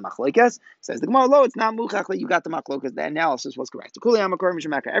that's shot in the machlokas. Says the Gemara, lo, it's not muchach. You got the machlokas. The analysis was correct.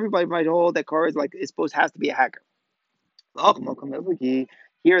 Everybody might hold that Korah is supposed has to be a hacker.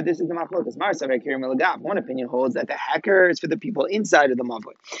 Here, this is the machlokas. One opinion holds that the hacker is for the people inside of the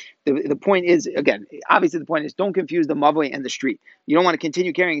mavoi. The point is, again, obviously the point is, don't confuse the mavoi and the street. You don't want to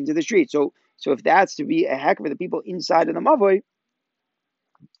continue carrying into the street. So if that's to be a hacker for the people inside of the mavoi,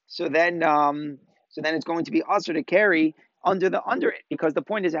 so then it's going to be usher to carry under it, because the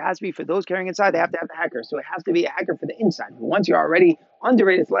point is, it has to be for those carrying inside. They have to have the hacker, so it has to be a hacker for the inside. But once you're already under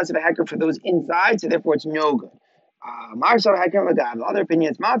it, it's less of a hacker for those inside, so therefore it's no good. The other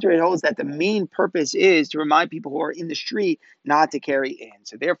opinion is Mater. It holds that the main purpose is to remind people who are in the street not to carry in.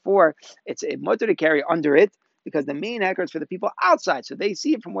 So therefore, it's a mutter to carry under it, because the main hacker is for the people outside, so they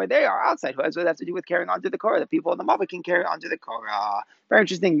see it from where they are outside. What does it have to do with carrying onto the Korah? The people in the Mavah can carry onto the Korah. Very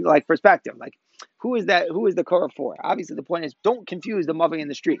interesting, perspective. Who is that? Who is the Korah for? Obviously, the point is, don't confuse the Mavah in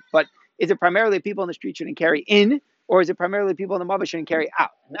the street. But is it primarily people in the street shouldn't carry in, or is it primarily people in the Mavah shouldn't carry out?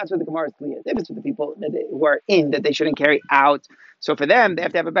 And that's what the Gemara is clear. If it's for the people who are in, that they shouldn't carry out. So for them, they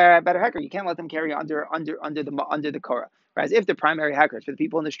have to have a better hacker. You can't let them carry under the Korah. Whereas if the primary hacker is for the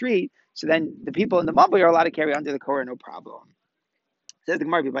people in the street, so then the people in the Mavah are allowed to carry under the Korah, no problem. Says the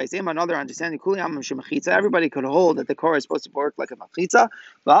Gemara, by same another understanding, everybody could hold that the Korah is supposed to work like a machitza.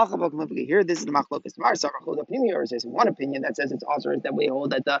 Here, this is the machlokas. One opinion that says it's also is that we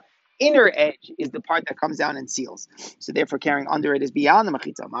hold that the inner edge is the part that comes down and seals. So therefore, carrying under it is beyond the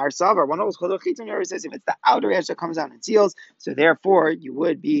machitza. One says if it's the outer edge that comes down and seals, so therefore you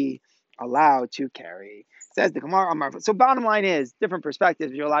would be allowed to carry. Says the Gemara. So bottom line is, different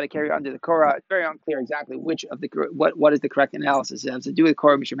perspectives. You're allowed to carry under the Korah. It's very unclear exactly which of the what is the correct analysis. It has to do with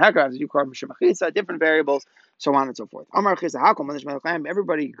Korah Mishum Heker, it has to do with Korah Mishum Mechitza, different variables, so on and so forth.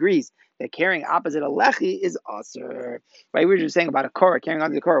 Everybody agrees that carrying opposite a lechi is aser. Right? We were just saying about a Korah carrying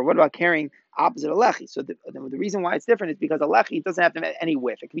under the Korah. What about carrying opposite a lechi? So the reason why it's different is because a lechi doesn't have to have any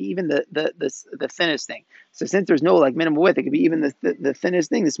width. It can be even the thinnest thing. So since there's no minimum width, it could be even the thinnest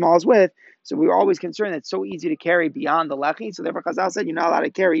thing, the smallest width. So we were always concerned that it's so easy to carry beyond the lechi. So therefore, Chazal said you're not allowed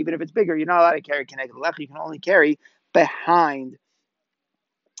to carry, even if it's bigger. You're not allowed to carry connected lechi. You can only carry behind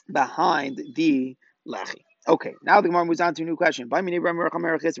the lechi. Okay, now the Gemara moves on to a new question.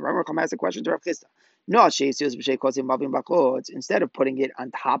 Rambam asked a question to Rav Chisda. No, instead of putting it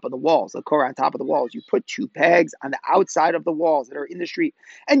on top of the walls, the Korah on top of the walls, you put two pegs on the outside of the walls that are in the street,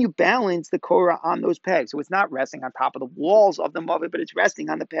 and you balance the Korah on those pegs. So it's not resting on top of the walls of the Mavah, but it's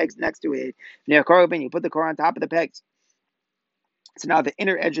resting on the pegs next to it. You put the Korah on top of the pegs. So now the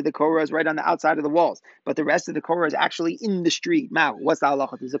inner edge of the Korah is right on the outside of the walls, but the rest of the Korah is actually in the street. Now, what's the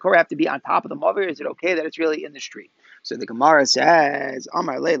halacha? Does the Korah have to be on top of the Mavah, or is it okay that it's really in the street? So the Gemara says,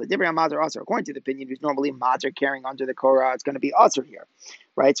 Amar Leila, different Mazer Aser. According to the opinion, who's normally Mazer carrying under the Korah, it's going to be Aser here,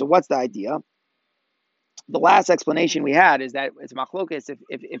 right? So what's the idea? The last explanation we had is that it's machlokas.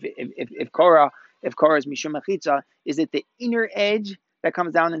 If Korah is mishum mechitza, is it the inner edge that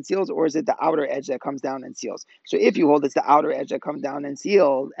comes down and seals, or is it the outer edge that comes down and seals? So if you hold it's the outer edge that comes down and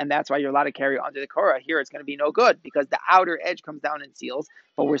seals, and that's why you're allowed to carry under the Korah, here it's going to be no good, because the outer edge comes down and seals,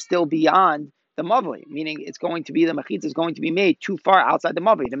 but we're still beyond the mavli, meaning it's going to be, the mechitza is going to be made too far outside the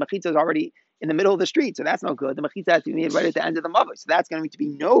mavli. The mechitza is already in the middle of the street, so that's no good. The mechitza has to be made right at the end of the mavli, so that's going to be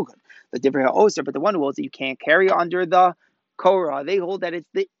no good. The different oser, but the one who holds that you can't carry under the Korah, they hold that it's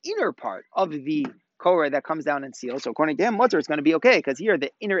the inner part of the Korah that comes down and seals. So according to him, mutter, it's going to be okay, because here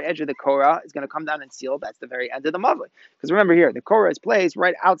the inner edge of the Korah is going to come down and seal. That's the very end of the Mavli. Because remember here, the Korah is placed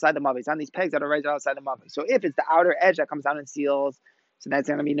right outside the Mavli. It's on these pegs that are right outside the Mavli. So if it's the outer edge that comes down and seals, so that's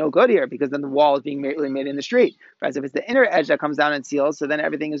going to be no good here, because then the wall is being really made in the street. Whereas if it's the inner edge that comes down and seals, so then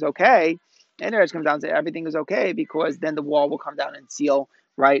everything is okay. The inner edge comes down and says everything is okay, because then the wall will come down and seal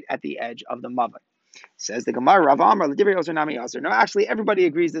right at the edge of the Mavli. Says the Gemara, Rav Amar, L'divrei Oser Nami Oser. No, actually, everybody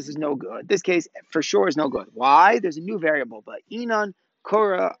agrees this is no good. This case, for sure, is no good. Why? There's a new variable, but Inan,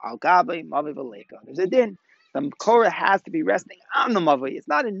 Korah, Al Gabe, Mavi Valeka. There's a din. The Korah has to be resting on the Mavi. It's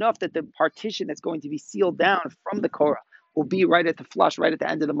not enough that the partition that's going to be sealed down from the Korah will be right at the flush, right at the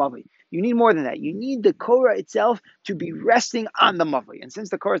end of the Mavi. You need more than that. You need the Korah itself to be resting on the Mavi. And since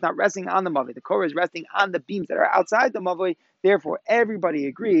the Korah is not resting on the Mavi, the Korah is resting on the beams that are outside the Mavi. Therefore, everybody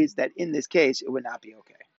agrees that in this case, it would not be okay.